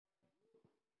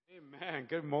Amen.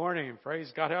 Good morning.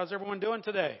 Praise God. How's everyone doing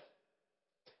today?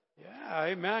 Yeah,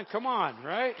 amen. Come on,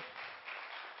 right?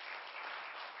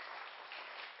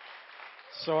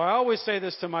 So I always say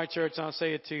this to my church, and I'll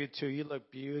say it to you too. You look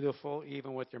beautiful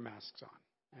even with your masks on.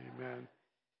 Amen.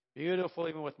 Beautiful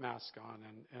even with masks on.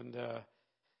 And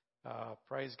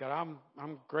praise God.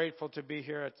 I'm grateful to be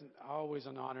here. It's always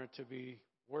an honor to be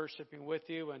worshiping with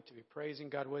you and to be praising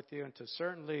God with you and to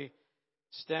certainly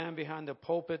stand behind the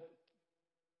pulpit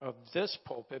of this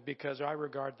pulpit, because I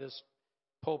regard this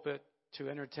pulpit to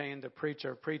entertain the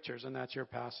preacher of preachers, and that's your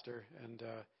pastor. And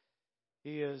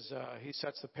he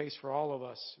sets the pace for all of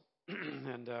us,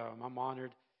 and I'm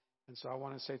honored. And so I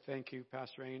want to say thank you,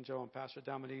 Pastor Angel and Pastor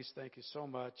Dominique. Thank you so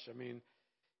much. I mean,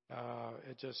 I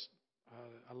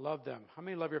love them. How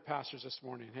many love your pastors this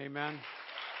morning? Amen.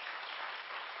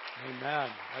 Amen.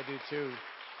 I do too.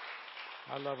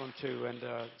 I love them too.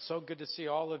 And so good to see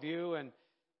all of you. And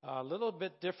a little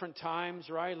bit different times,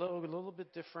 right? A little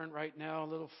bit different right now, a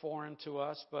little foreign to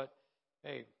us. But,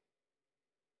 hey,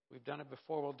 we've done it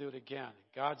before. We'll do it again.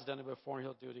 God's done it before, and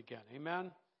He'll do it again.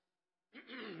 Amen?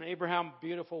 Abraham,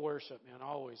 beautiful worship, man,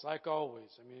 always, like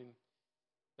always. I mean,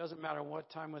 it doesn't matter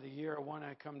what time of the year or when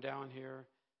I come down here,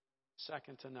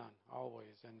 second to none,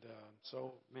 always. And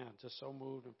so, man, just so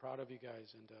moved and proud of you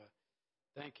guys. And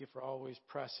thank you for always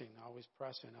pressing. You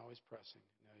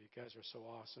guys are so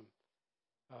awesome.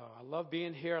 I love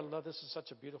being here. This is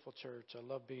such a beautiful church. I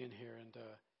love being here. And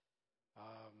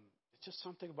it's just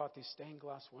something about these stained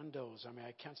glass windows. I mean,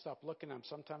 I can't stop looking at them.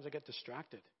 Sometimes I get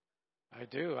distracted. I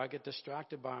do. I get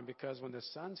distracted by them because when the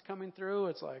sun's coming through,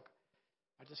 it's like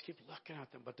I just keep looking at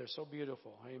them. But they're so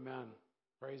beautiful. Amen.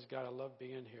 Praise God. I love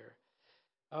being here.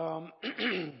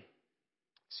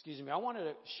 Excuse me. I wanted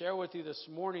to share with you this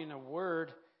morning a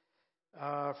word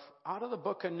out of the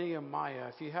book of Nehemiah.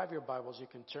 If you have your Bibles, you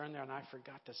can turn there. And I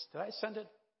forgot to. Did I send it?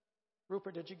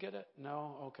 Rupert, did you get it?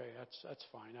 No? Okay, that's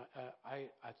fine. I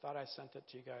thought I sent it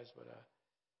to you guys, but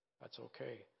that's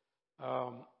okay.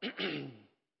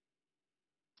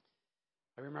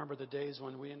 I remember the days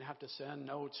when we didn't have to send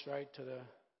notes, right,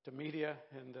 to media.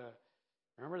 And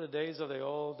remember the days of the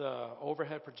old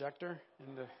overhead projector?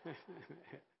 And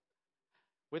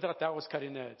we thought that was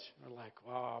cutting edge. We're like,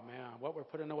 wow, man, what we're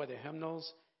putting away the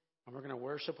hymnals, and we're going to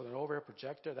worship with an overhead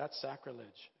projector? That's sacrilege.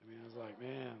 I mean, I was like,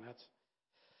 man, that's...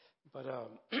 But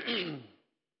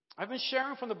I've been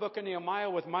sharing from the book of Nehemiah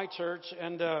with my church,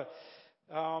 and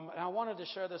I wanted to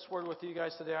share this word with you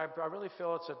guys today. I really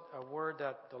feel it's a word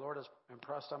that the Lord has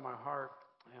impressed on my heart.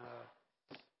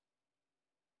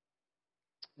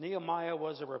 Nehemiah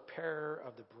was a repairer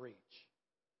of the breach.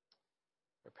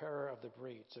 Repairer of the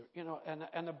breach. You know,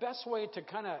 and the best way to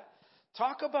kind of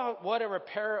talk about what a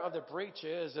repairer of the breach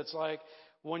is, it's like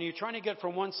when you're trying to get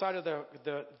from one side of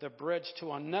the bridge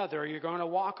to another, you're going to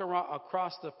walk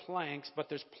across the planks, but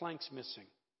there's planks missing.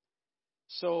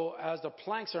 So as the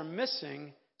planks are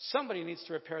missing, somebody needs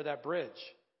to repair that bridge.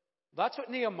 That's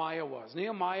what Nehemiah was.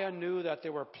 Nehemiah knew that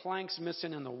there were planks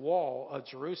missing in the wall of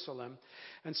Jerusalem,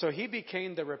 and so he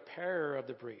became the repairer of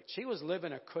the breach. He was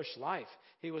living a cush life.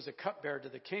 He was a cupbearer to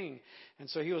the king, and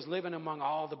so he was living among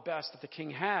all the best that the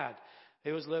king had.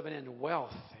 He was living in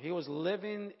wealth. He was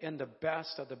living in the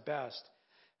best of the best.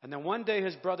 And then one day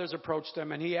his brothers approached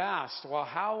him, and he asked, well,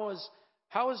 how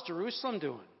is Jerusalem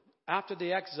doing? After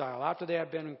the exile, after they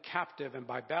had been captive and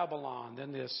by Babylon,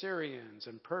 then the Assyrians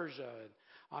and Persia, and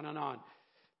on and on.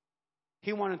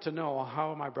 He wanted to know, how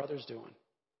are my brothers doing?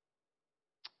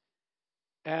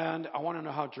 And I want to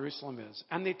know how Jerusalem is.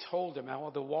 And they told him,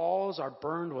 well, the walls are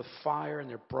burned with fire and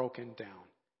they're broken down.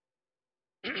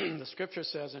 The scripture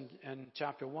says in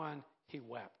chapter 1, he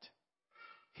wept.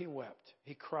 He wept.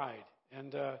 He cried.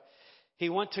 And he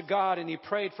went to God and he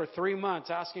prayed for 3 months,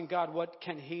 asking God, what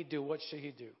can he do? What should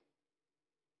he do?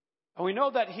 And we know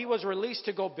that he was released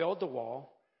to go build the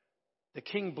wall. The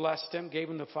king blessed him, gave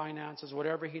him the finances,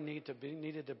 whatever he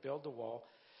needed to build the wall.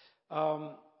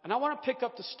 And I want to pick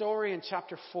up the story in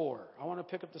chapter 4.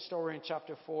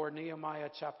 Nehemiah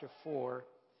chapter 4.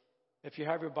 If you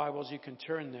have your Bibles, you can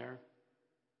turn there.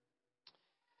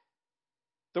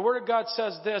 The Word of God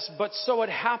says this, but so it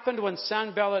happened when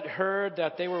Sanballat heard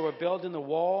that they were rebuilding the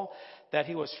wall, that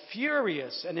he was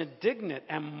furious and indignant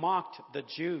and mocked the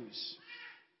Jews.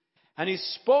 And he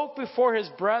spoke before his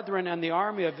brethren and the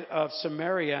army of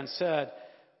Samaria and said,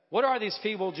 what are these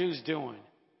feeble Jews doing?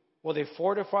 Will they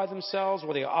fortify themselves?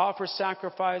 Will they offer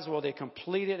sacrifice? Will they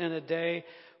complete it in a day?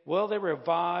 Will they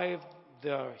revive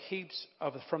the heaps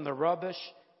from the rubbish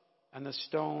and the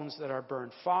stones that are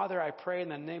burned? Father, I pray in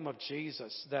the name of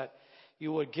Jesus that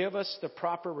you would give us the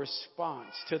proper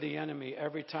response to the enemy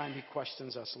every time he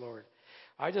questions us, Lord.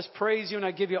 I just praise you and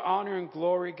I give you honor and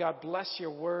glory. God, bless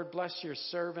your word. Bless your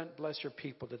servant. Bless your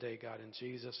people today, God, in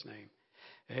Jesus' name.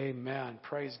 Amen.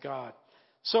 Praise God.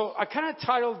 So I kind of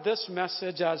titled this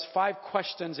message as 5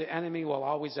 questions the enemy will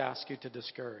always ask you to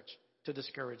discourage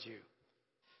you.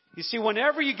 You see,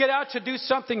 whenever you get out to do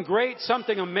something great,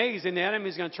 something amazing, the enemy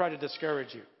is going to try to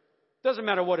discourage you. Doesn't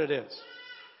matter what it is.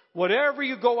 Whatever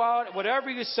you go out, whatever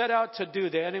you set out to do,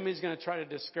 the enemy is going to try to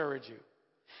discourage you.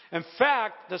 In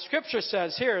fact, the scripture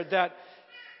says here that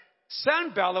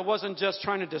Sanballat wasn't just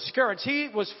trying to discourage. He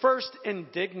was first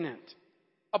indignant.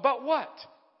 About what?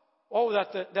 Oh,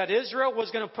 that Israel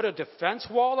was going to put a defense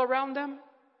wall around them?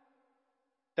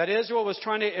 That Israel was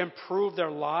trying to improve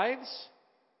their lives?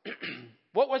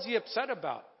 What was he upset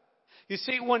about? You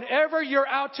see, whenever you're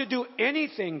out to do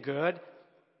anything good,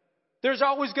 there's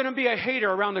always going to be a hater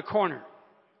around the corner.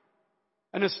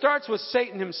 And it starts with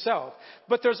Satan himself.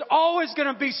 But there's always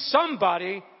going to be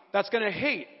somebody that's going to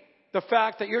hate the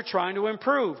fact that you're trying to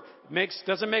improve.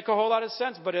 Doesn't make a whole lot of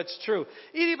sense, but it's true.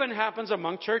 It even happens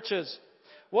among churches.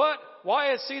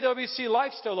 Why is CWC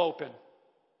Life still open?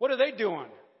 What are they doing?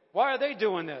 Why are they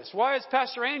doing this? Why is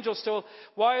Pastor Angel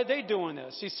why are they doing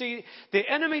this? You see, the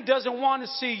enemy doesn't want to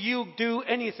see you do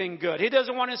anything good. He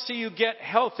doesn't want to see you get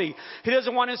healthy. He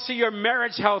doesn't want to see your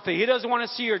marriage healthy. He doesn't want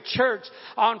to see your church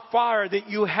on fire, that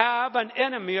you have an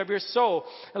enemy of your soul.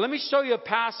 And let me show you a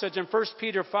passage in 1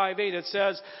 Peter 5:8. It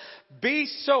says, be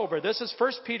sober. This is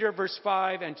 1 Peter verse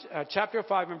 5 and chapter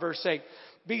 5 and verse 8.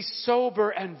 Be sober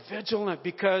and vigilant,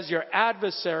 because your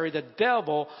adversary, the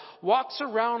devil, walks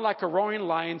around like a roaring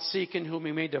lion seeking whom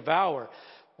he may devour.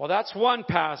 Well, that's one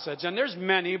passage, and there's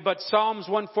many, but Psalms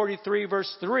 143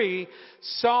 verse 3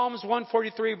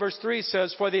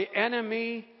 says, for the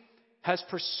enemy has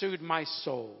pursued my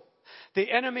soul. The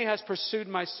enemy has pursued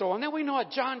my soul. And then we know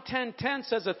what John 10:10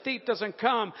 says, a thief doesn't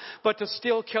come but to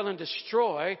steal, kill, and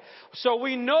destroy. So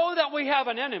we know that we have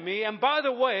an enemy. And by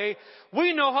the way,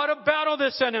 we know how to battle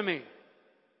this enemy.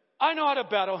 I know how to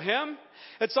battle him.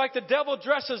 It's like the devil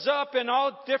dresses up in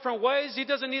all different ways. He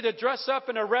doesn't need to dress up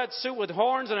in a red suit with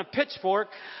horns and a pitchfork.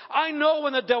 I know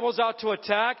when the devil's out to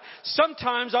attack.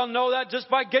 Sometimes I'll know that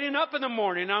just by getting up in the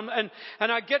morning. And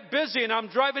I get busy and I'm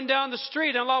driving down the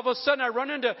street and all of a sudden I run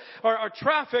into or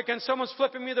traffic and someone's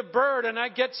flipping me the bird and I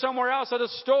get somewhere else at a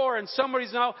store and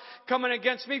somebody's now coming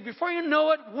against me. Before you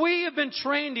know it, we have been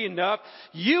trained enough.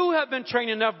 You have been trained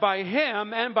enough by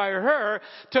him and by her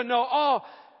to know,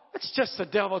 it's just the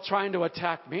devil trying to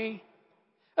attack me.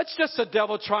 It's just the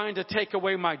devil trying to take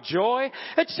away my joy.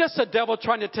 It's just the devil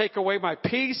trying to take away my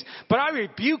peace. But I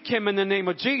rebuke him in the name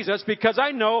of Jesus, because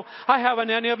I know I have an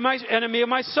enemy of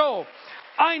my soul.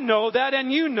 I know that, and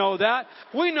you know that.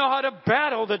 We know how to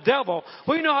battle the devil.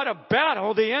 We know how to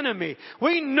battle the enemy.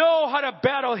 We know how to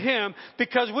battle him,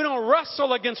 because we don't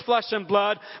wrestle against flesh and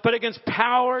blood, but against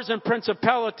powers and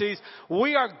principalities.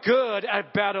 We are good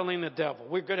at battling the devil.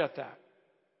 We're good at that.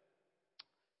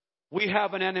 We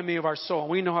have an enemy of our soul.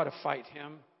 We know how to fight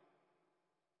him.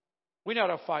 We know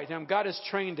how to fight him. God has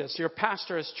trained us. Your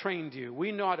pastor has trained you.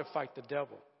 We know how to fight the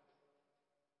devil.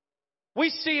 We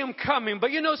see him coming,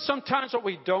 but sometimes what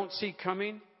we don't see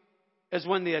coming is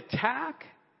when the attack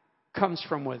comes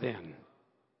from within.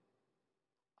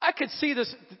 I could see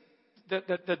this,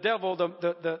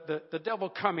 the devil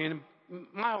coming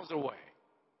miles away.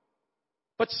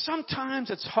 But sometimes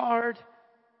it's hard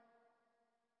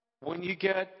when you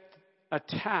get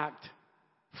attacked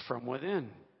from within.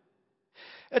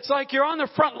 It's like you're on the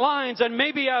front lines, and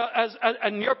maybe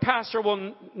and your pastor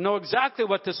will know exactly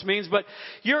what this means, but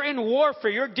you're in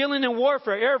warfare. You're dealing in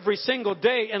warfare every single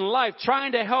day in life,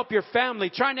 trying to help your family,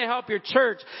 trying to help your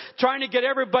church, trying to get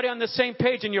everybody on the same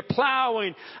page, and you're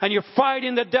plowing, and you're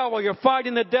fighting the devil,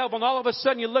 and all of a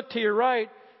sudden you look to your right.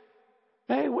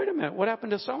 Hey, wait a minute, what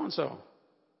happened to so-and-so?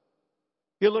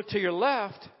 You look to your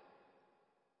left,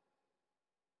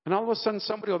 and all of a sudden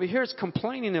somebody over here is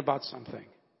complaining about something.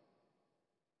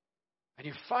 And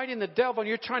you're fighting the devil and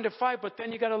you're trying to fight, but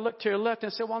then you got to look to your left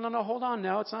and say, well, no, hold on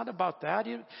now. It's not about that.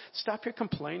 You stop your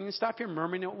complaining, stop your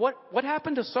murmuring. What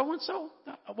happened to so-and-so?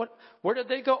 Where did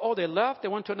they go? Oh, they left. They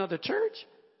went to another church.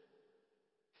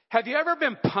 Have you ever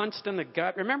been punched in the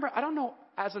gut? Remember, I don't know,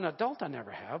 as an adult I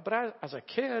never have, but as a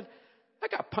kid, I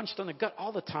got punched in the gut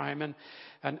all the time. And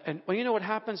well, you know what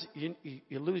happens? You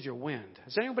lose your wind.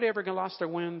 Has anybody ever lost their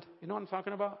wind? You know what I'm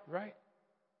talking about, right?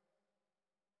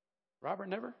 Robert,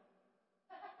 never?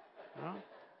 No?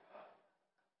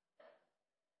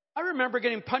 I remember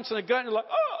getting punched in the gut and like,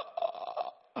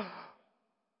 oh.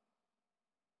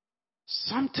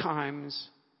 Sometimes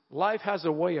life has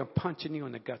a way of punching you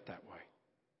in the gut that way.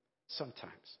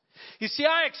 Sometimes. You see,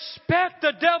 I expect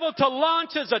the devil to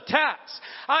launch his attacks.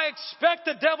 I expect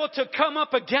the devil to come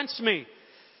up against me.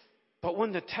 But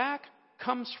when the attack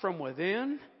comes from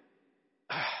within,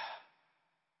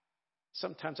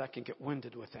 sometimes I can get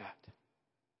winded with that.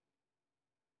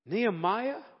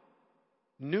 Nehemiah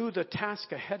knew the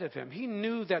task ahead of him. He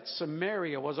knew that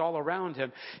Samaria was all around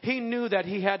him. He knew that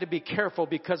he had to be careful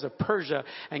because of Persia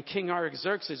and King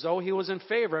Artaxerxes. Though he was in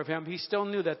favor of him, he still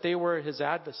knew that they were his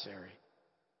adversary.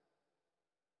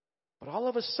 But all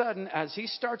of a sudden, as he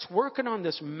starts working on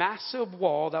this massive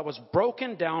wall that was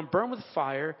broken down, burned with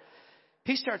fire,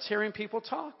 he starts hearing people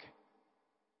talk.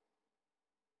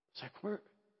 It's like,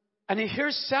 and he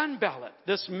hears Sanballat,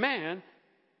 this man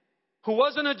who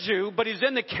wasn't a Jew, but he's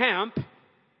in the camp.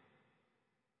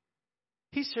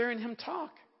 He's hearing him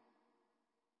talk.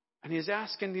 And he's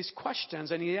asking these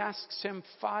questions, and he asks him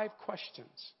 5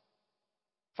 questions.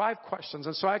 5 questions.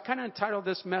 And so I kind of entitled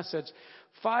this message,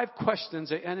 5 questions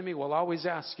the enemy will always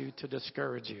ask you to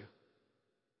discourage you.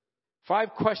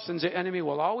 5 questions the enemy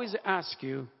will always ask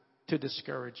you to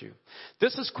discourage you.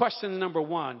 This is question number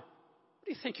 1. What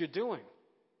do you think you're doing?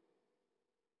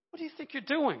 What do you think you're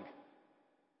doing?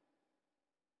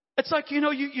 It's like, you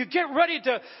get ready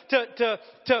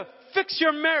to fix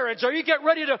your marriage, or you get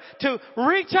ready to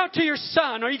reach out to your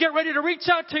son, or you get ready to reach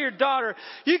out to your daughter.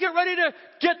 You get ready to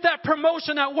get that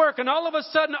promotion at work, and all of a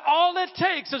sudden, all it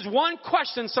takes is one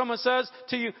question someone says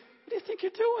to you, what do you think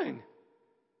you're doing?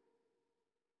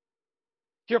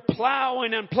 You're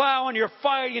plowing and plowing, you're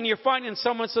fighting, and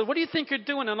someone says, what do you think you're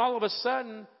doing? And all of a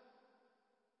sudden,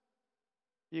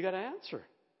 you got to answer.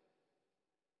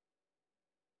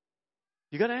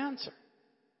 You got to answer.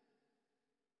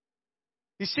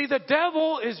 You see, the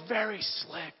devil is very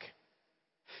slick.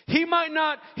 He's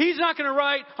not going to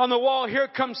write on the wall, here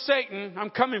comes Satan, I'm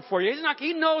coming for you.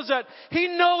 He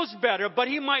knows better, but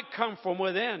he might come from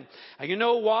within. And you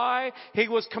know why he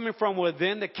was coming from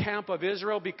within the camp of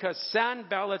Israel? Because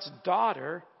Sanballat's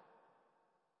daughter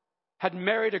had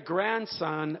married a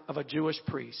grandson of a Jewish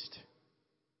priest.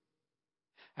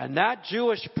 And that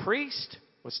Jewish priest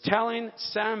was telling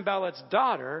Sanballat's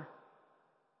daughter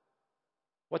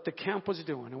what the camp was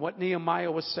doing and what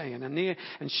Nehemiah was saying.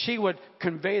 And she would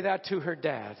convey that to her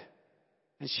dad.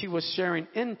 And she was sharing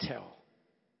intel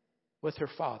with her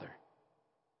father.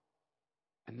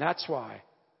 And that's why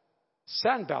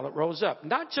Sanballat rose up.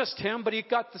 Not just him, but he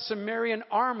got the Sumerian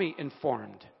army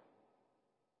informed.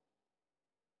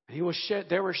 And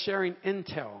they were sharing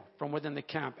intel from within the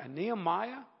camp. And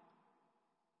Nehemiah,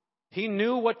 he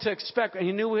knew what to expect, and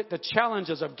he knew the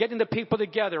challenges of getting the people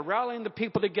together, rallying the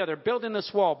people together, building this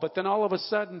wall. But then all of a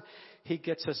sudden, he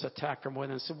gets this attack from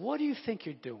within and said, what do you think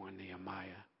you're doing, Nehemiah?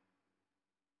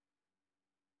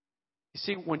 You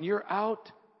see, when you're out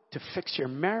to fix your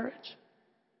marriage,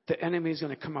 the enemy is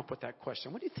going to come up with that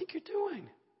question. What do you think you're doing?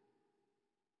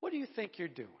 What do you think you're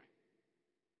doing?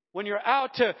 When you're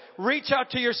out to reach out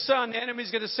to your son, the enemy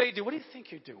is going to say to you, what do you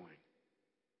think you're doing?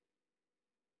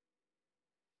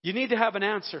 You need to have an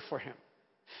answer for him.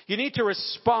 You need to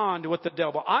respond with the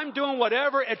devil. I'm doing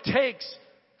whatever it takes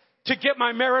to get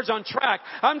my marriage on track.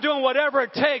 I'm doing whatever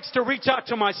it takes to reach out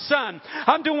to my son.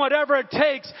 I'm doing whatever it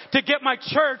takes to get my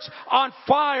church on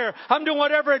fire. I'm doing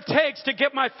whatever it takes to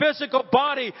get my physical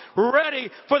body ready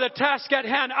for the task at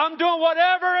hand. I'm doing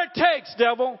whatever it takes,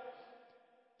 devil.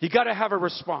 You got to have a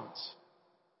response.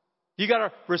 You got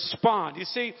to respond. You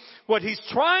see, what he's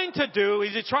trying to do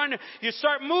is you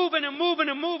start moving and moving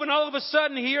and moving. All of a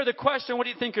sudden, you hear the question, what do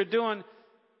you think you're doing?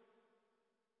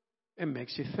 It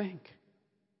makes you think.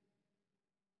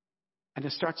 And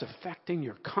it starts affecting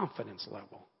your confidence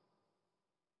level.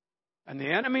 And the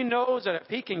enemy knows that if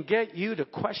he can get you to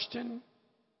question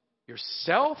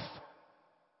yourself,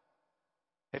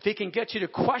 if he can get you to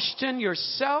question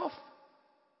yourself,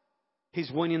 he's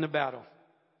winning the battle.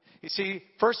 You see,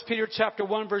 1 Peter chapter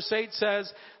 1 verse 8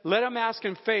 says, let him ask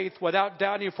in faith without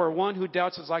doubting, for one who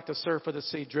doubts is like the surf of the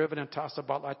sea, driven and tossed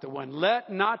about like the wind.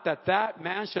 Let not that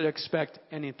man should expect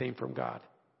anything from God.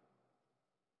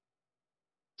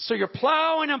 So you're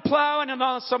plowing and plowing, and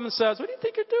all someone says, what do you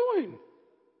think you're doing?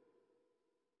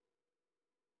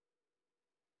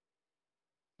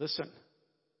 Listen.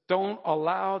 Don't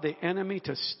allow the enemy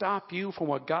to stop you from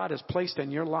what God has placed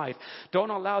in your life. Don't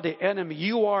allow the enemy.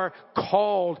 You are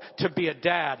called to be a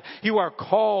dad. You are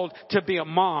called to be a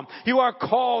mom. You are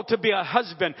called to be a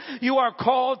husband. You are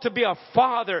called to be a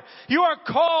father. You are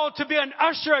called to be an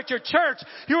usher at your church.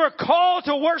 You are called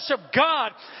to worship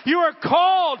God. You are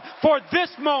called for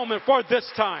this moment, for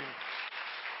this time.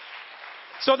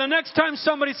 So the next time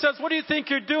somebody says, what do you think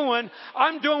you're doing?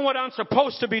 I'm doing what I'm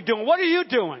supposed to be doing. What are you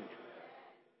doing?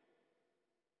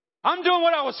 I'm doing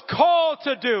what I was called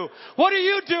to do. What are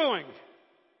you doing?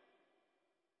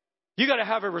 You got to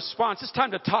have a response. It's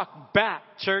time to talk back,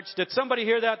 church. Did somebody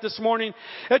hear that this morning?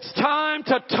 It's time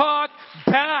to talk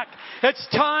back. It's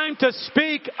time to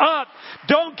speak up.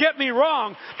 Don't get me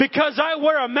wrong. Because I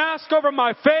wear a mask over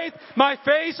my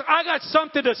face, I got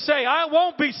something to say. I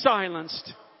won't be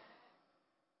silenced.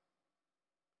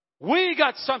 We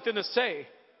got something to say.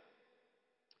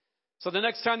 So the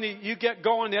next time you get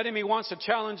going, the enemy wants to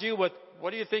challenge you with, what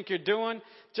do you think you're doing?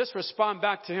 Just respond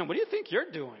back to him. What do you think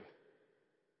you're doing?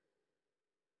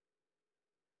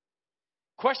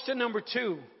 Question number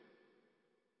 2.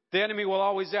 The enemy will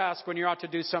always ask when you're out to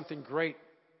do something great.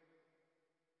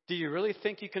 Do you really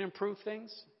think you can improve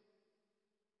things?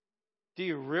 Do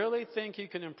you really think you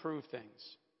can improve things?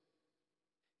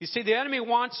 You see, the enemy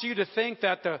wants you to think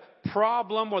that the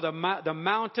problem or the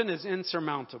mountain is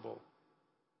insurmountable.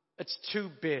 It's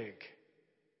too big.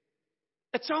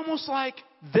 It's almost like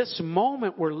this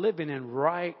moment we're living in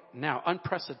right now,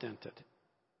 unprecedented.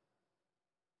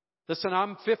 Listen,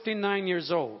 I'm 59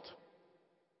 years old,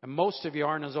 and most of you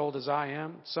aren't as old as I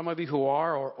am. Some of you who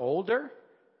are or older,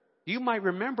 you might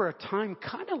remember a time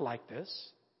kind of like this.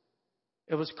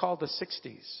 It was called the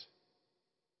 60s.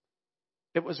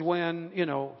 It was when,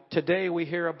 today we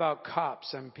hear about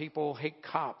cops and people hate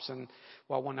cops. And,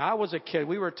 well, when I was a kid,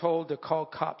 we were told to call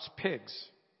cops pigs.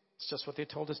 It's just what they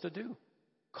told us to do.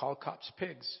 Call cops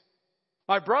pigs.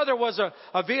 My brother was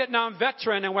a Vietnam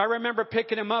veteran, and I remember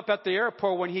picking him up at the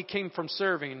airport when he came from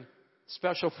serving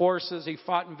Special Forces. He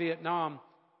fought in Vietnam.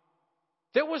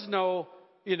 There was no,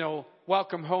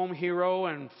 welcome home hero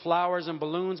and flowers and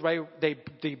balloons.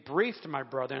 They briefed my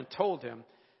brother and told him,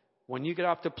 when you get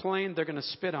off the plane, they're going to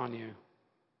spit on you.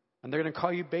 And they're going to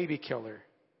call you baby killer.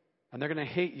 And they're going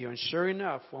to hate you. And sure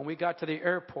enough, when we got to the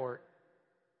airport,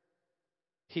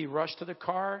 he rushed to the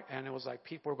car, and it was like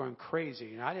people were going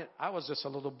crazy. And I was just a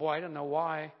little boy. I didn't know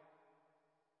why.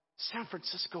 San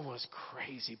Francisco was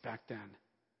crazy back then.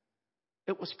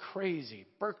 It was crazy.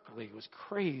 Berkeley was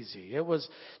crazy. It was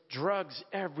drugs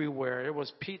everywhere. It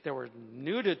was there was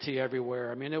nudity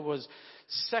everywhere. I mean, it was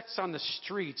sex on the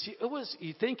streets.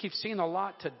 You think you've seen a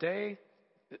lot today?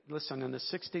 Listen, in the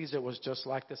 60s, it was just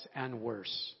like this and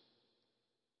worse.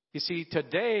 You see,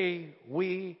 today,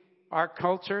 our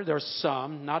culture, there's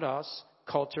some, not us,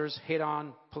 cultures hate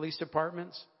on police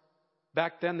departments.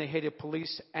 Back then, they hated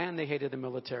police and they hated the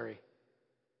military.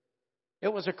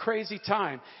 It was a crazy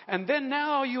time. And then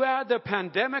now you add the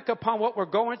pandemic upon what we're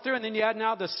going through, and then you add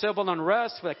now the civil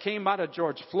unrest that came out of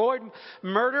George Floyd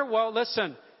murder. Well,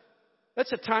 listen,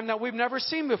 that's a time that we've never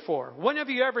seen before. When have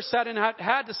you ever sat and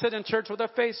had to sit in church with a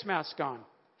face mask on?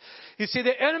 You see,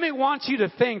 the enemy wants you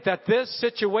to think that this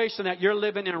situation that you're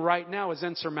living in right now is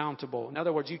insurmountable. In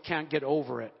other words, you can't get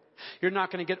over it. You're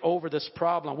not going to get over this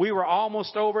problem. We were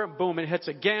almost over it. Boom, it hits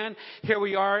again. Here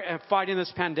we are and fighting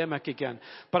this pandemic again.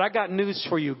 But I got news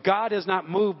for you. God is not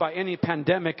moved by any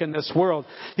pandemic in this world.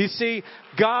 You see,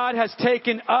 God has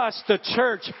taken us, the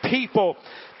church, people,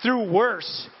 through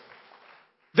worse.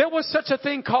 There was such a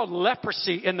thing called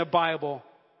leprosy in the Bible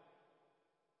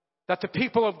that the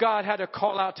people of God had to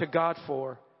call out to God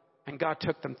for. And God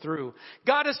took them through.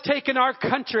 God has taken our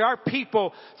country, our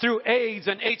people, through AIDS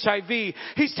and HIV.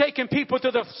 He's taken people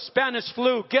through the Spanish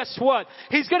flu. Guess what?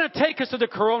 He's going to take us to the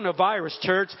coronavirus,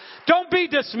 church. Don't be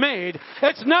dismayed.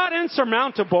 It's not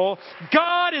insurmountable.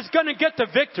 God is going to get the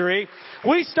victory.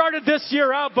 We started this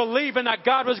year out believing that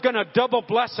God was going to double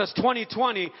bless us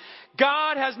 2020.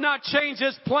 God has not changed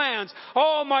His plans.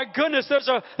 Oh my goodness, there's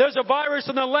a virus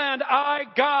in the land.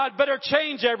 God, better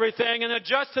change everything and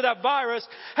adjust to that virus.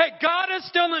 Hey, God is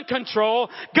still in control.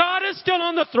 God is still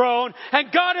on the throne.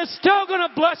 And God is still going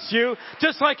to bless you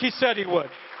just like He said He would.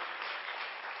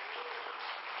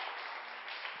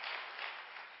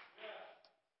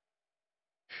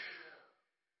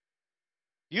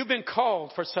 You've been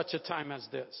called for such a time as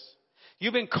this.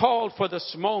 You've been called for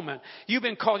this moment. You've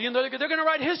been called. They're going to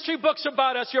write history books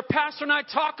about us. Your pastor and I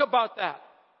talk about that.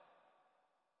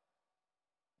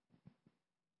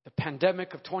 The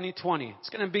pandemic of 2020.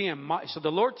 It's going to be so the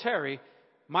Lord Terry,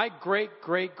 my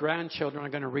great-great-grandchildren are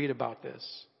going to read about this.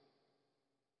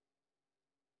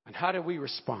 And how did we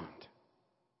respond?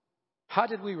 How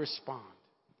did we respond?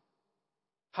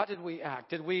 How did we act?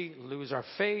 Did we lose our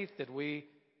faith?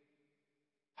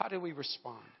 How did we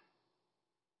respond?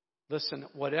 Listen,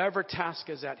 whatever task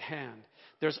is at hand,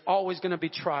 there's always going to be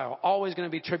trial, always going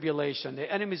to be tribulation. The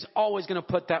enemy's always going to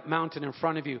put that mountain in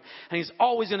front of you. And he's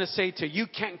always going to say to you, you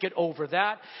can't get over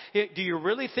that. Do you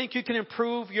really think you can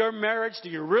improve your marriage? Do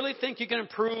you really think you can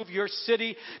improve your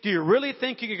city? Do you really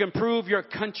think you can improve your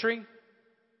country?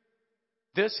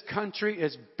 This country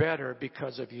is better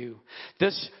because of you.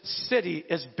 This city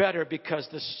is better because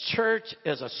this church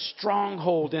is a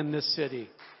stronghold in this city.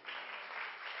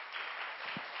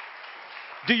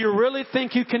 Do you really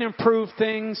think you can improve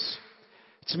things?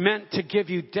 It's meant to give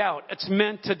you doubt. It's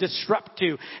meant to disrupt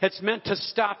you. It's meant to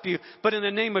stop you. But in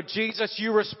the name of Jesus,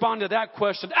 you respond to that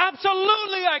question.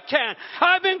 Absolutely I can.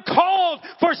 I've been called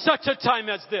for such a time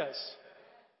as this.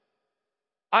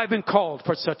 I've been called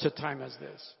for such a time as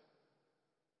this.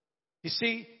 You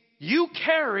see, you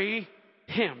carry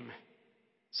Him.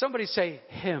 Somebody say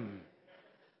Him.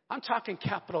 I'm talking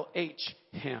capital H,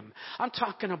 Him. I'm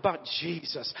talking about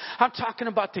Jesus. I'm talking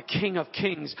about the King of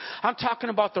Kings. I'm talking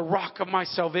about the rock of my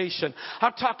salvation.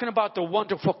 I'm talking about the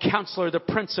wonderful counselor, the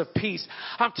Prince of Peace.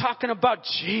 I'm talking about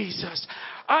Jesus.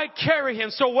 I carry Him.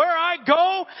 So where I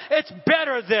go, it's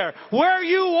better there. Where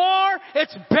you are,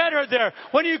 it's better there.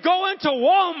 When you go into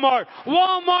Walmart,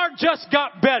 Walmart just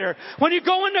got better. When you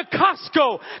go into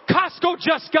Costco, Costco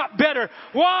just got better.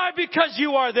 Why? Because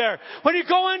you are there. When you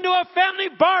go into a family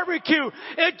barbecue,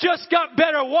 it just got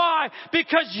better. Why?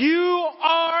 Because you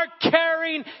are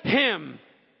carrying Him.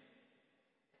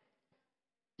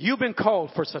 You've been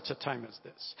called for such a time as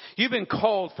this. You've been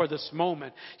called for this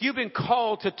moment. You've been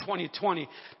called to 2020.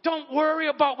 Don't worry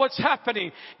about what's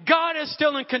happening. God is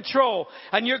still in control,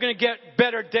 and you're going to get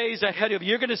better days ahead of you.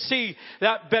 You're going to see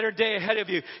that better day ahead of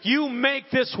you. You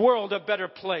make this world a better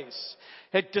place.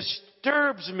 It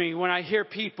disturbs me when I hear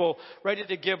people ready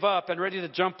to give up and ready to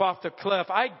jump off the cliff.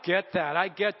 I get that. I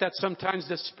get that sometimes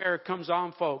despair comes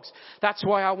on folks. That's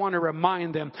why I want to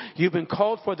remind them, you've been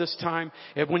called for this time.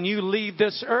 And when you leave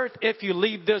this earth, if you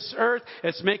leave this earth,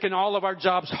 it's making all of our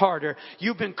jobs harder.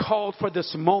 You've been called for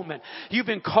this moment. You've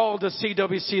been called to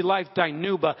CWC Life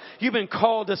Dinuba. You've been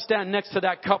called to stand next to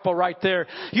that couple right there.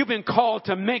 You've been called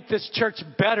to make this church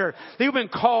better. You've been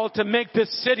called to make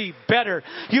this city better.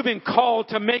 You've been called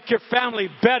to make your family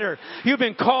better. You've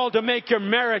been called to make your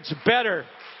marriage better.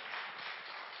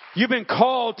 You've been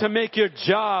called to make your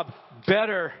job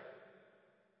better.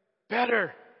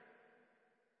 Better.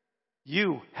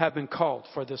 You have been called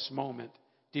for this moment.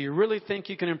 Do you really think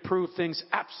you can improve things?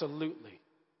 Absolutely.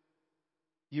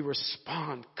 You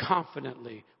respond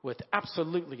confidently with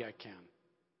absolutely I can.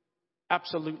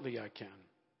 Absolutely I can.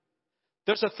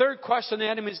 There's a third question the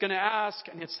enemy is going to ask,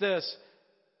 and it's this.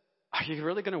 Are you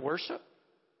really going to worship?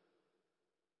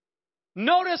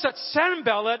 Notice that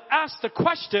Sanballat asked the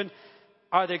question,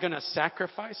 are they going to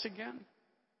sacrifice again?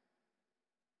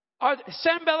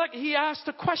 Sanballat, he asked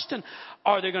the question,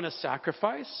 are they going to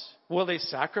sacrifice? Will they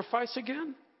sacrifice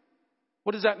again?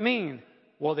 What does that mean?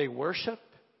 Will they worship?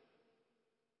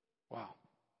 Wow.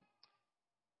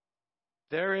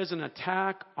 There is an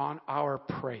attack on our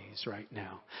praise right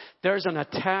now. There's an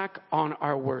attack on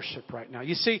our worship right now.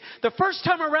 You see, the first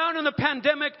time around in the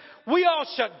pandemic, we all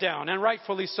shut down, and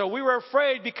rightfully so. We were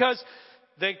afraid because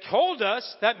they told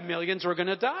us that millions were going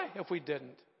to die if we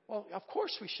didn't. Well, of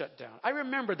course we shut down. I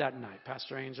remember that night,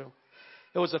 Pastor Angel.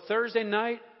 It was a Thursday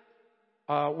night.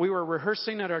 We were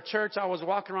rehearsing at our church. I was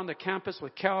walking around the campus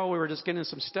with Cal. We were just getting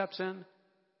some steps in.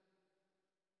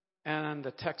 And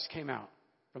the text came out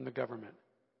from the government.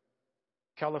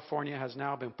 California has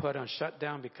now been put on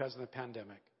shutdown because of the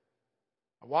pandemic.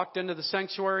 I walked into the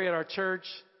sanctuary at our church,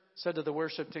 said to the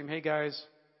worship team, hey guys,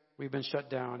 we've been shut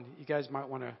down. You guys might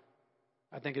want to,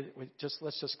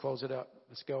 let's just close it up.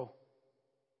 Let's go.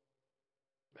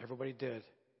 Everybody did.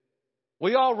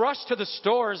 We all rushed to the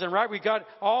stores and we got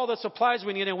all the supplies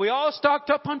we needed, and we all stocked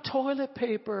up on toilet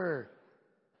paper.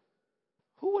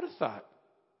 Who would have thought?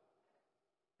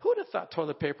 Who would have thought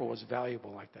toilet paper was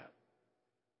valuable like that?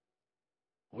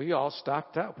 We all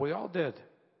stocked up. We all did.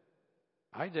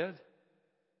 I did.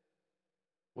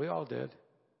 We all did.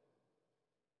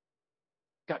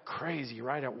 Got crazy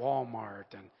right at Walmart,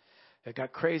 and it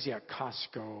got crazy at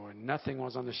Costco, and nothing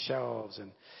was on the shelves, and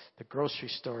the grocery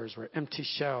stores were empty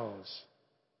shelves.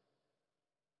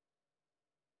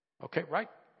 Okay, right?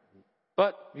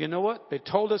 But you know what? They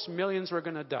told us millions were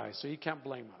going to die, so you can't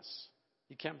blame us.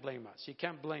 You can't blame us. You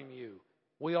can't blame you.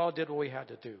 We all did what we had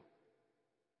to do.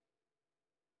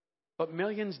 But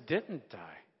millions didn't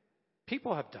die.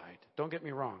 People have died. Don't get me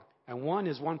wrong. And one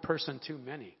is one person too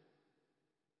many.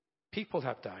 People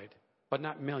have died, but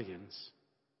not millions.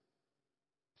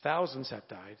 Thousands have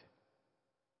died.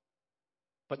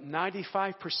 But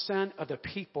 95% of the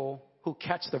people who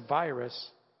catch the virus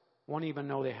won't even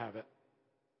know they have it.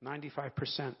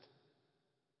 95%.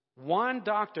 One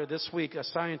doctor this week, a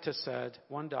scientist said,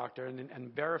 one doctor,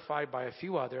 and verified by a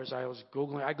few others. I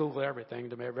Google everything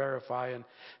to verify, and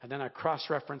then I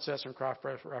cross-reference this and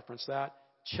cross-reference that.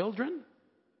 Children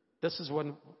This is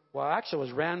when, well, actually it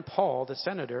was Rand Paul, the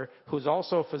senator, who's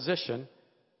also a physician.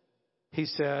 He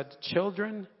said,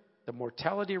 children, the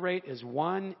mortality rate is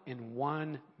 1 in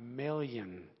 1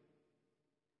 million.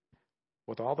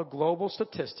 With all the global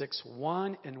statistics,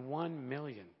 1 in 1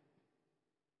 million.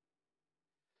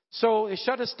 So they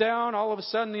shut us down. All of a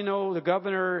sudden, the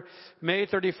governor, May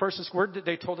 31st,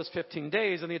 they told us 15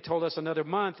 days, and they told us another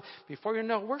month. Before you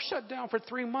know, we're shut down for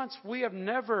 3 months. We have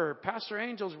never, Pastor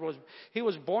Angels he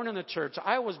was born in the church.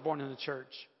 I was born in the church.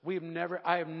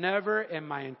 I have never in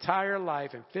my entire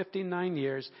life, in 59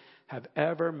 years, have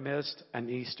ever missed an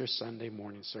Easter Sunday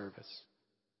morning service.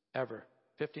 Ever.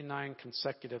 59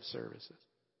 consecutive services.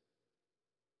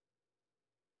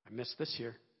 I missed this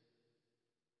year.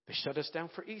 They shut us down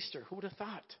for Easter. Who would have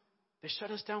thought? They shut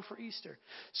us down for Easter.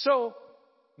 So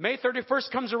May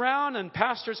 31st comes around and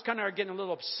pastors kind of are getting a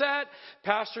little upset.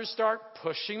 Pastors start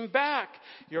pushing back.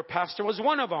 Your pastor was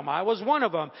one of them. I was one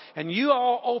of them. And you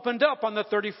all opened up on the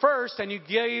 31st and you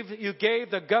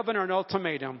gave the governor an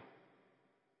ultimatum.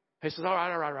 He says, all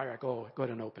right, go ahead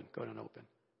and open.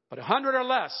 But 100 or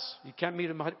less, you can't meet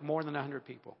more than 100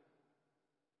 people.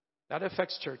 That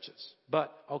affects churches.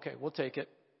 But, okay, we'll take it.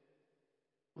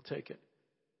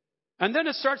 And then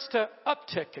it starts to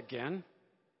uptick again.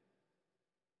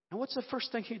 And what's the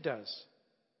first thing he does?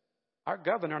 Our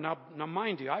governor, now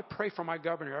mind you, I pray for my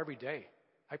governor every day.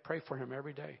 I pray for him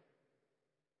every day.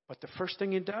 But the first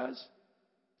thing he does,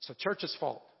 it's the church's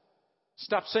fault.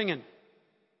 Stop singing.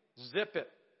 Zip it.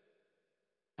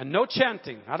 And no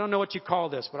chanting. I don't know what you call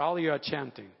this, but all of you are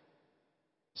chanting.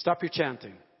 Stop your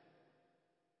chanting.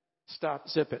 Stop,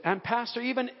 zip it. And pastor,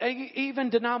 even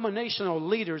denominational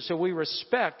leaders who we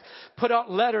respect put out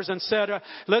letters and said,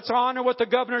 let's honor what the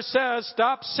governor says.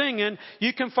 Stop singing.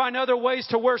 You can find other ways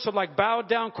to worship, like bow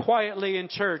down quietly in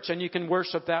church, and you can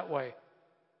worship that way.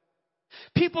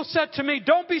 People said to me,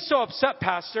 don't be so upset,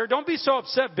 pastor. Don't be so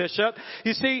upset, bishop.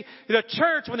 You see, the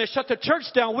church, when they shut the church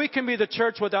down, we can be the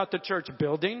church without the church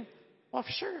building. Well,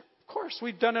 sure, of course,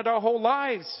 we've done it our whole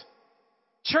lives.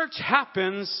 Church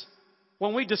happens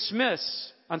when we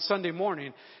dismiss on Sunday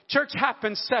morning. Church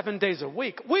happens 7 days a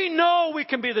week. We know we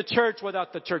can be the church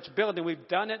without the church building. We've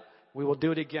done it. We will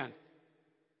do it again.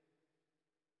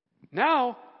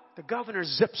 Now, the governor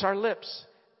zips our lips.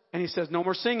 And he says, no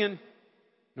more singing.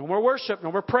 No more worship.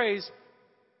 No more praise.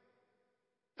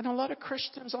 And a lot of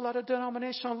Christians, a lot of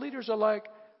denominational leaders are like,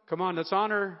 come on, let's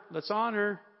honor.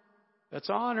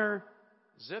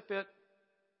 Zip it.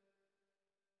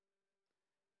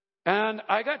 And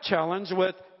I got challenged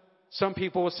with, some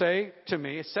people will said to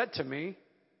me,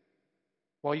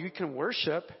 well, you can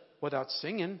worship without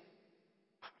singing.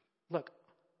 Look,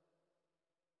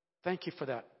 thank you for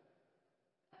that.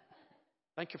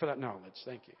 Thank you for that knowledge.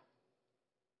 Thank you.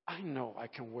 I know I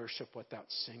can worship without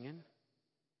singing.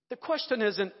 The question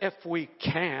isn't if we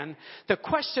can. The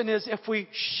question is if we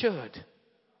should.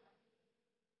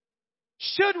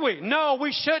 Should we? No,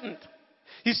 we shouldn't.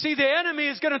 You see, the enemy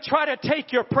is going to try to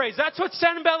take your praise. That's what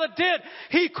Sanballat did.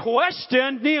 He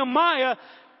questioned Nehemiah.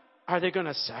 Are they going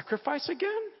to sacrifice again?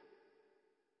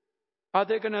 Are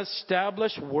they going to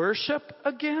establish worship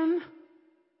again?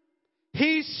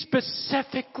 He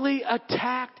specifically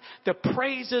attacked the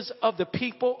praises of the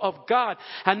people of God.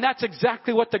 And that's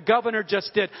exactly what the governor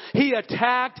just did. He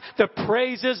attacked the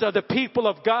praises of the people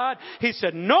of God. He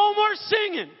said, no more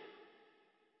singing.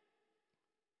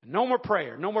 No more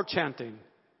prayer. No more chanting.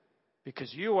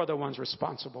 Because you are the ones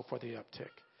responsible for the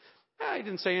uptick. He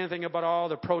didn't say anything about all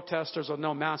the protesters with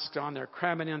no masks on. They're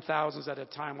cramming in thousands at a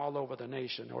time all over the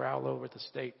nation or all over the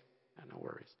state. No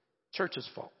worries. Church's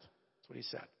fault. That's what he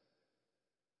said.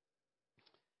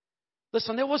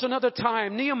 Listen, there was another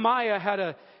time. Nehemiah had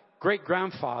a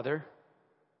great-grandfather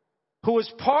who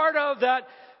was part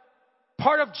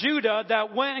of Judah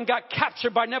that went and got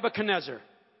captured by Nebuchadnezzar.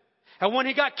 And when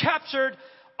he got captured,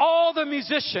 all the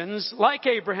musicians, like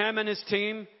Abraham and his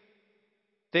team,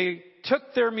 they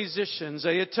took their musicians,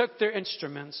 they took their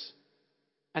instruments,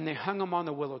 and they hung them on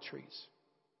the willow trees.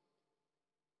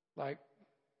 Like,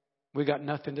 we got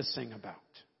nothing to sing about.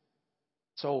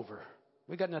 It's over.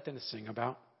 We got nothing to sing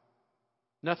about.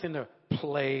 Nothing to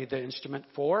play the instrument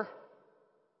for.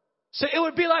 So it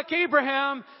would be like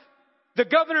Abraham. The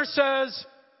governor says,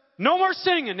 no more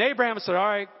singing. Abraham said, all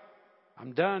right,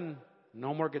 I'm done.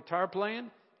 No more guitar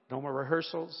playing. No more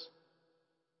rehearsals.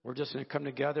 We're just going to come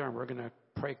together and we're going to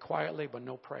pray quietly, but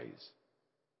no praise.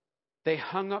 They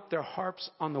hung up their harps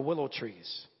on the willow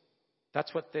trees.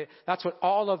 That's what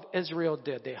all of Israel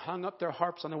did. They hung up their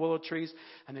harps on the willow trees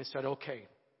and they said, okay,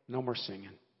 no more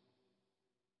singing.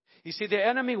 You see, the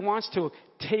enemy wants to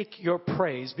take your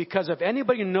praise, because if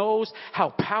anybody knows how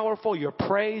powerful your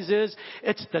praise is,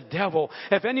 it's the devil.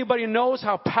 If anybody knows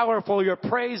how powerful your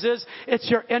praise is, it's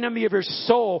your enemy of your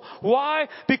soul. Why?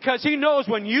 Because he knows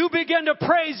when you begin to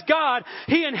praise God,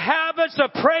 he inhabits the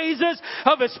praises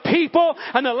of his people.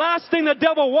 And the last thing the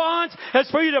devil wants is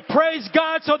for you to praise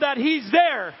God so that he's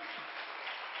there.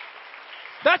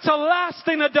 That's the last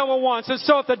thing the devil wants. And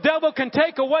so if the devil can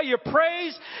take away your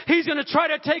praise, he's going to try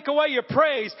to take away your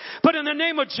praise. But in the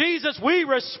name of Jesus, we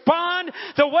respond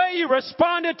the way you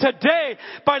responded today,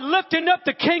 by lifting up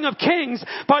the King of Kings,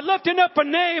 by lifting up a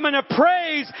name and a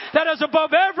praise that is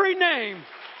above every name.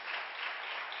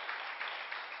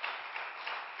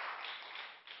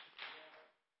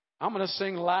 I'm going to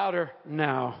sing louder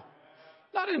now.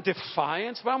 Not in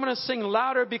defiance, but I'm going to sing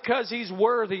louder because he's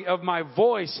worthy of my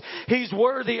voice. He's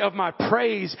worthy of my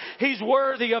praise. He's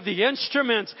worthy of the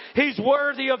instruments. He's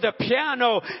worthy of the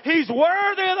piano. He's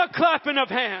worthy of the clapping of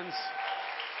hands.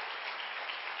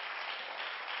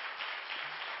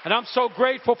 And I'm so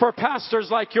grateful for pastors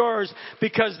like yours,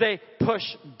 because they push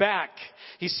back.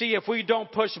 You see, if we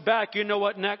don't push back, you know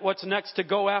what's next to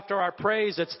go after our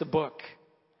praise? It's the book.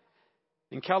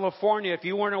 In California, if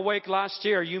you weren't awake last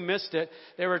year, you missed it.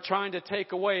 They were trying to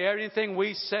take away everything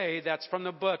we say that's from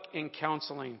the book in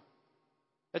counseling.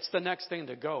 It's the next thing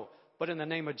to go. But in the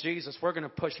name of Jesus, we're going to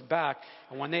push back.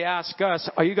 And when they ask us,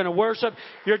 are you going to worship?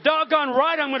 You're doggone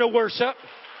right I'm going to worship.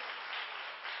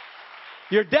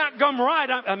 You're dadgum right.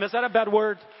 Is that a bad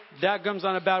word? Dadgum's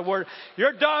not a bad word.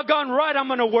 You're doggone right I'm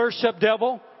going to worship,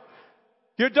 devil.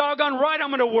 You're doggone right I'm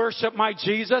going to worship my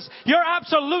Jesus. You're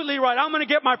absolutely right. I'm going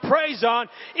to get my praise on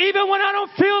even when I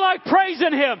don't feel like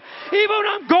praising him. Even when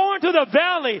I'm going through the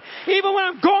valley. Even when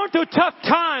I'm going through tough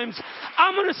times.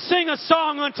 I'm going to sing a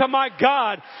song unto my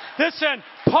God. Listen,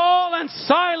 Paul and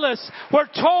Silas were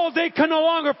told they could no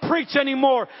longer preach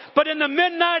anymore. But in the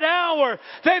midnight hour,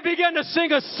 they began to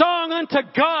sing a song unto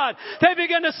God. They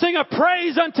began to sing a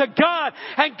praise unto God.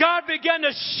 And God began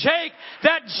to shake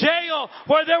that jail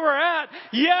where they were at.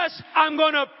 Yes, I'm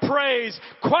going to praise.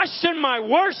 Question my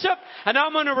worship, and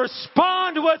I'm going to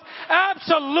respond with,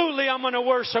 absolutely, I'm going to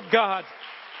worship God.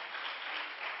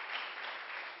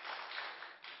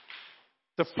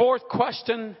 The fourth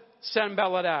question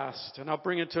Sanballat asked, and I'll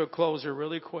bring it to a closer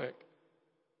really quick.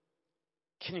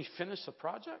 Can you finish the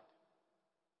project?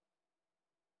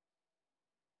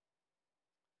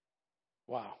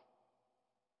 Wow.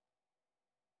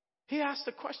 He asked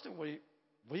the question,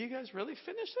 will you guys really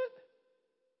finish it?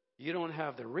 You don't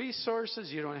have the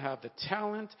resources. You don't have the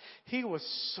talent. He was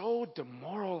so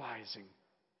demoralizing.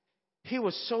 He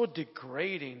was so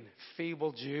degrading.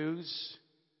 Feeble Jews.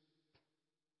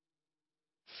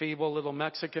 Feeble little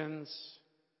Mexicans.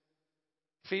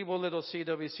 Feeble little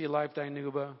CWC Life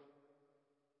Dinuba.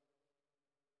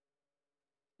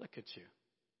 Look at you.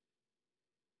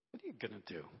 What are you going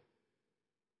to do?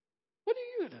 What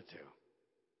are you going to do?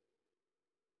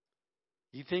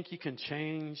 You think you can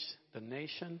change the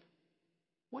nation?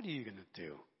 What are you going to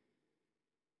do?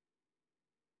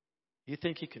 You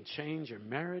think you can change your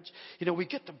marriage? You know, we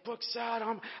get the books out.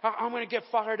 I'm going to get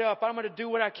fired up. I'm going to do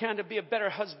what I can to be a better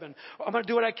husband. I'm going to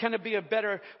do what I can to be a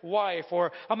better wife.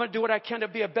 Or I'm going to do what I can to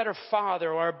be a better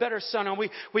father or a better son. And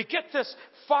we get this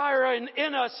fire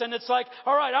in us, and it's like,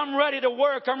 all right, I'm ready to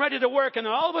work. I'm ready to work. And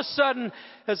then all of a sudden,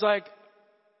 it's like,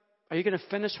 are you going to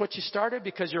finish what you started?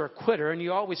 Because you're a quitter and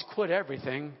you always quit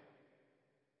everything.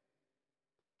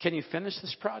 Can you finish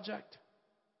this project?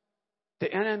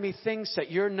 The enemy thinks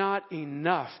that you're not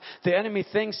enough. The enemy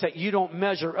thinks that you don't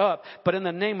measure up. But in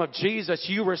the name of Jesus,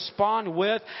 you respond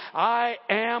with, I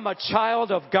am a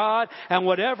child of God, and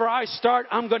whatever I start,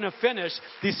 I'm going to finish.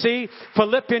 You see,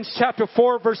 Philippians chapter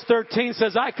 4, verse 13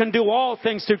 says, I can do all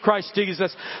things through Christ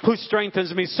Jesus who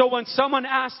strengthens me. So when someone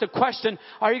asks the question,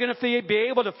 are you going to be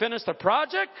able to finish the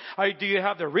project? Do you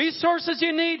have the resources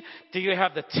you need? Do you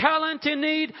have the talent you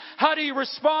need? How do you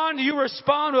respond? You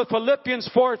respond with Philippians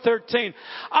 4:13.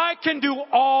 I can do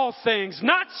all things,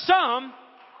 not some,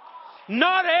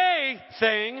 not a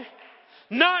thing,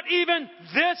 not even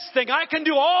this thing. I can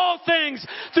do all things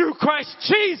through Christ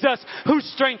Jesus who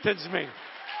strengthens me.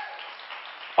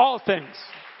 All things.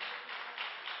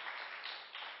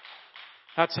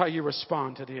 That's how you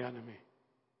respond to the enemy.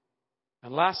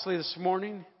 And lastly this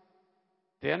morning,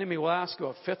 the enemy will ask you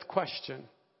a fifth question.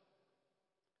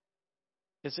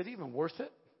 Is it even worth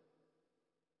it?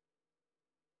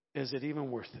 Is it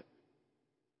even worth it?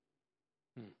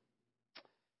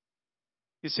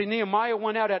 You see, Nehemiah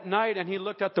went out at night and he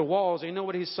looked at the walls. You know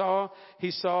what he saw?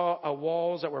 He saw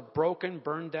walls that were broken,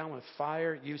 burned down with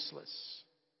fire, useless.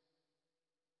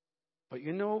 But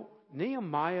you know,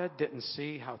 Nehemiah didn't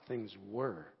see how things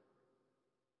were.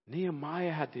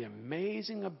 Nehemiah had the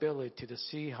amazing ability to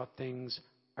see how things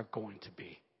are going to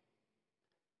be.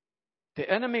 The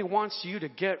enemy wants you to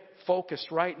get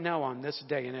focused right now on this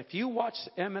day. And if you watch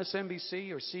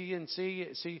MSNBC or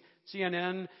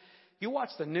CNN, you watch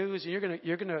the news and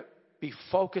you're gonna be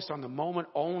focused on the moment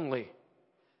only.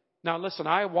 Now listen,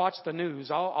 I watch the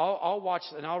news. I'll watch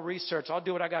and I'll research. I'll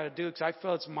do what I got to do because I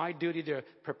feel it's my duty to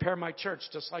prepare my church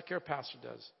just like your pastor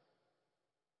does.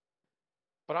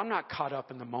 But I'm not caught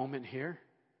up in the moment here.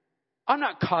 I'm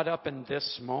not caught up in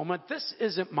this moment. This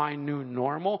isn't my new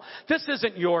normal. This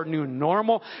isn't your new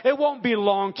normal. It won't be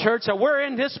long, church, that we're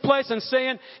in this place and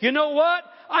saying, you know what?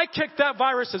 I kicked that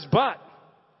virus's butt.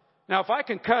 Now, if I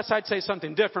can cuss, I'd say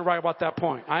something different right about that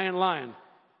point. I ain't lying.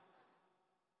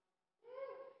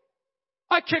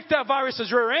 I kicked that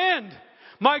virus's rear end.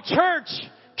 My church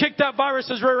kicked that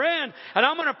virus's rear end. And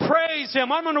I'm going to praise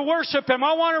Him. I'm going to worship Him.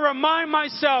 I want to remind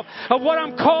myself of what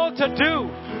I'm called to do.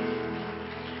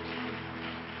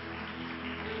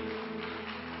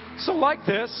 So like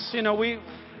this, we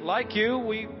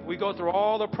go through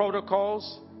all the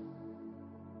protocols.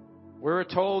 We're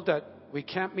told that we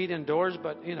can't meet indoors,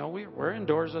 but, we're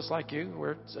indoors just like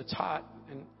you. It's hot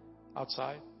and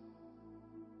outside.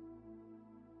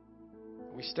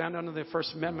 We stand under the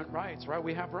First Amendment rights, right?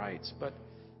 We have rights, but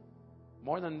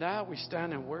more than that, we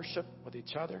stand and worship with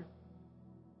each other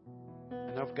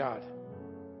and of God.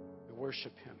 We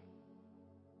worship Him.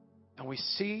 And we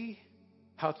see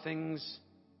how things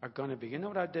are going to be. You know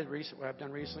what I've done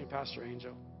recently, Pastor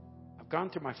Angel? I've gone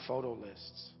through my photo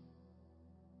lists.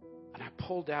 And I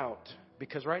pulled out,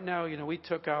 because right now, we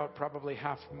took out probably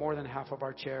more than half of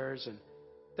our chairs. And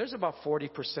there's about 40%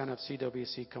 of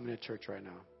CWC coming to church right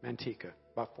now. Manteca,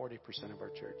 about 40% of our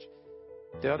church.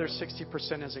 The other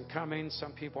 60% isn't coming.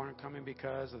 Some people aren't coming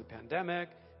because of the pandemic.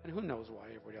 And who knows why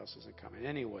everybody else isn't coming.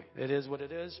 Anyway, it is what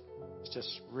it is. It's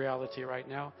just reality right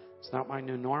now. It's not my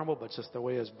new normal, but it's just the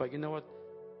way it is. But you know what?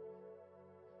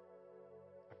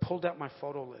 I pulled out my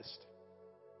photo list.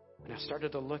 And I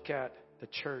started to look at the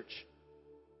church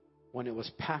when it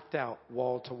was packed out,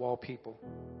 wall-to-wall people.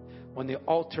 When the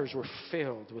altars were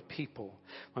filled with people.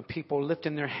 When people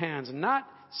lifting their hands, not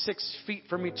 6 feet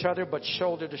from each other, but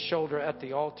shoulder to shoulder at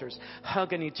the altars,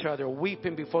 hugging each other,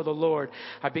 weeping before the Lord.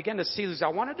 I began to see this. I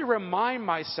wanted to remind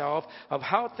myself of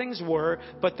how things were,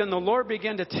 but then the Lord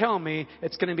began to tell me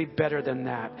it's going to be better than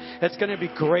that. It's going to be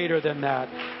greater than that.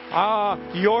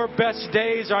 Your best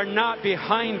days are not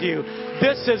behind you.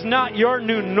 This is not your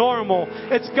new normal.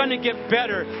 It's going to get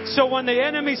better. So when the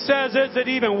enemy says, is it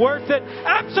even worth it?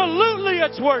 Absolutely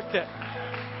it's worth it.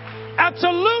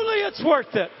 Absolutely it's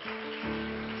worth it.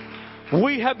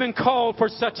 We have been called for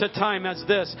such a time as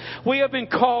this. We have been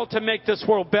called to make this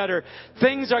world better.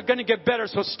 Things are going to get better.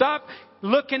 So stop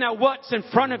looking at what's in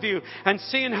front of you and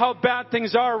seeing how bad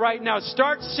things are right now.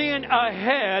 Start seeing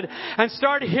ahead and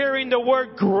start hearing the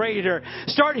word greater.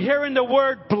 Start hearing the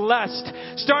word blessed.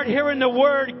 Start hearing the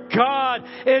word God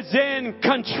is in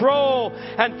control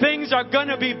and things are going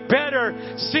to be better.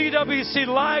 CWC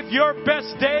Live, your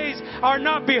best days are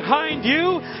not behind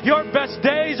you. Your best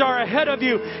days are ahead of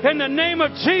you. In the name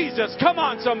of Jesus. Come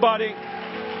on, somebody.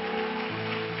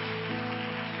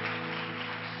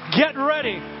 Get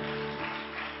ready.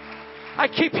 I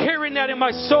keep hearing that in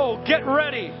my soul. Get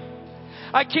ready.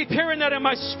 I keep hearing that in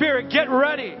my spirit. Get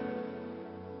ready.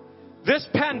 This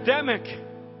pandemic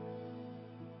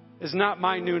is not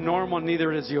my new normal,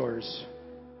 neither is yours.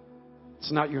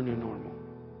 It's not your new normal.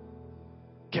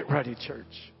 Get ready,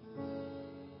 church.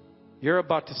 You're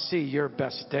about to see your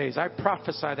best days. I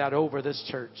prophesy that over this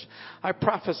church. I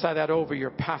prophesy that over your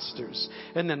pastors.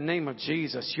 In the name of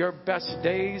Jesus, your best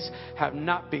days have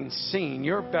not been seen.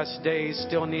 Your best days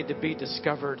still need to be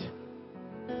discovered.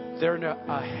 They're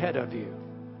ahead of you.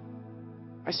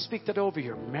 I speak that over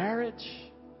your marriage.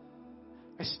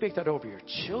 I speak that over your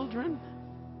children.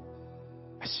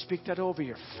 I speak that over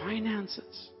your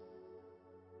finances.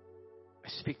 I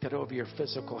speak that over your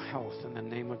physical health in the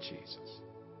name of Jesus.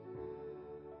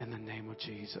 In the name of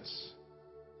Jesus.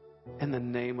 In the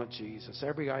name of Jesus.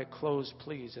 Every eye closed,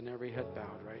 please, and every head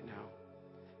bowed right now.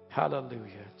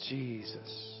 Hallelujah.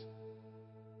 Jesus.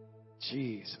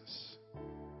 Jesus.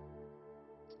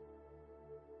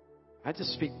 I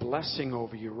just speak blessing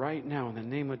over you right now in the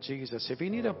name of Jesus. If you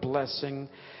need a blessing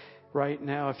right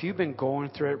now, if you've been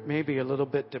going through it, maybe a little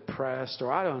bit depressed,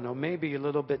 or I don't know, maybe a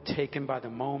little bit taken by the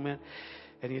moment,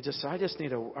 and I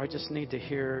just need to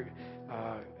hear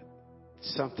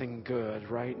something good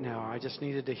right now. I just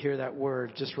needed to hear that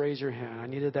word. Just raise your hand. I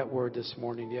needed that word this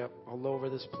morning. Yep, all over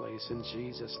this place. In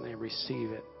Jesus' name, receive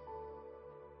it.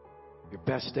 Your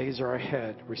best days are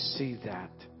ahead. Receive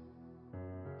that.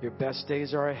 Your best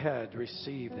days are ahead.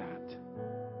 Receive that.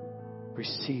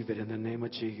 Receive it in the name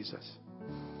of Jesus.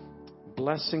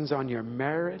 Blessings on your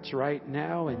marriage right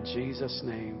now in Jesus'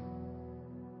 name.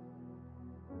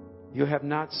 You have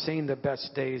not seen the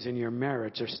best days in your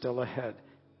marriage. They're still ahead.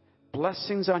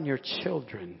 Blessings on your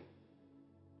children.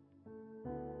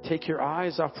 Take your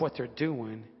eyes off what they're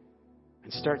doing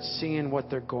and start seeing what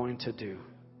they're going to do.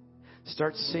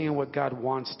 Start seeing what God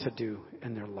wants to do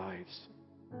in their lives.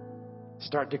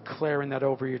 Start declaring that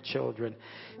over your children.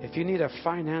 If you need a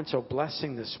financial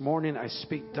blessing this morning, I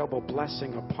speak double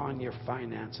blessing upon your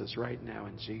finances right now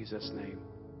in Jesus' name.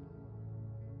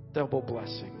 Double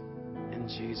blessing in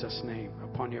Jesus' name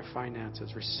upon your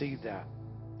finances. Receive that.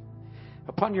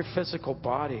 Upon your physical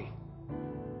body,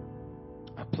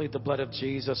 I plead the blood of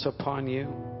Jesus upon you.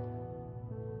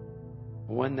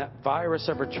 When that virus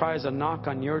ever tries to knock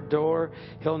on your door,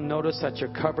 he'll notice that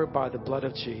you're covered by the blood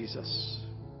of Jesus.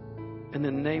 In the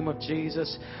name of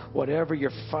Jesus, whatever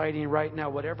you're fighting right now,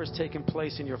 whatever's taking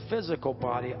place in your physical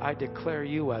body, I declare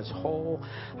you as whole.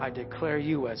 I declare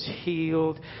you as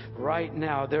healed right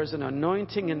now. There's an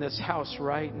anointing in this house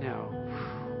right now.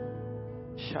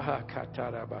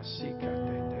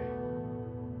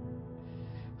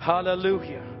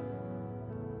 Hallelujah.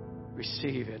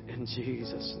 Receive it in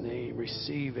Jesus' name.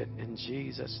 Receive it in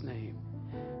Jesus' name.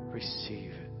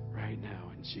 Receive it right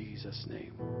now in Jesus'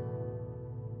 name.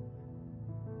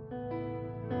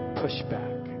 Push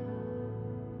back.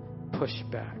 Push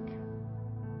back.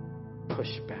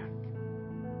 Push back.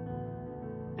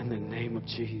 In the name of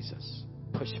Jesus,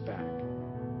 push back.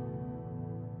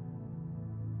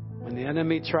 When the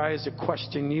enemy tries to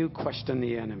question you, question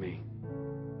the enemy.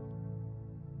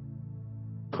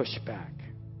 Push back.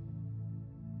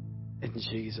 In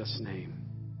Jesus' name.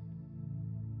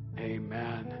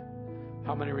 Amen.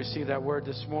 How many received that word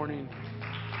this morning?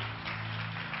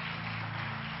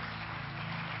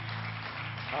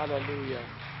 Hallelujah.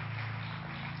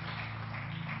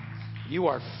 You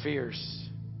are fierce.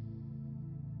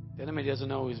 The enemy doesn't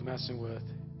know who he's messing with.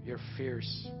 You're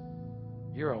fierce.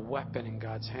 You're a weapon in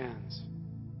God's hands.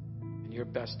 And your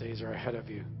best days are ahead of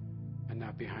you and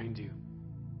not behind you.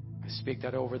 I speak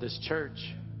that over this church.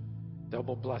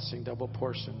 Double blessing, double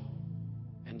portion.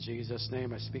 In Jesus'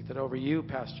 name, I speak that over you,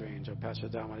 Pastor Angel, Pastor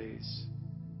Damaris.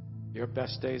 Your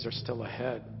best days are still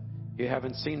ahead. You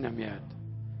haven't seen them yet.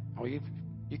 Oh, you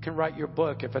can write your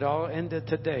book. If it all ended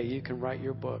today, you can write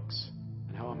your books.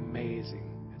 And how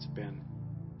amazing it's been.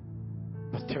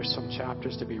 But there's some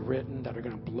chapters to be written that are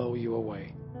going to blow you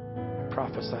away. I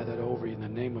prophesy that over you in the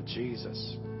name of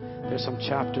Jesus. There's some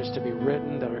chapters to be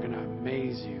written that are going to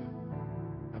amaze you.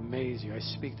 Amaze you. I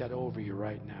speak that over you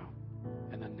right now.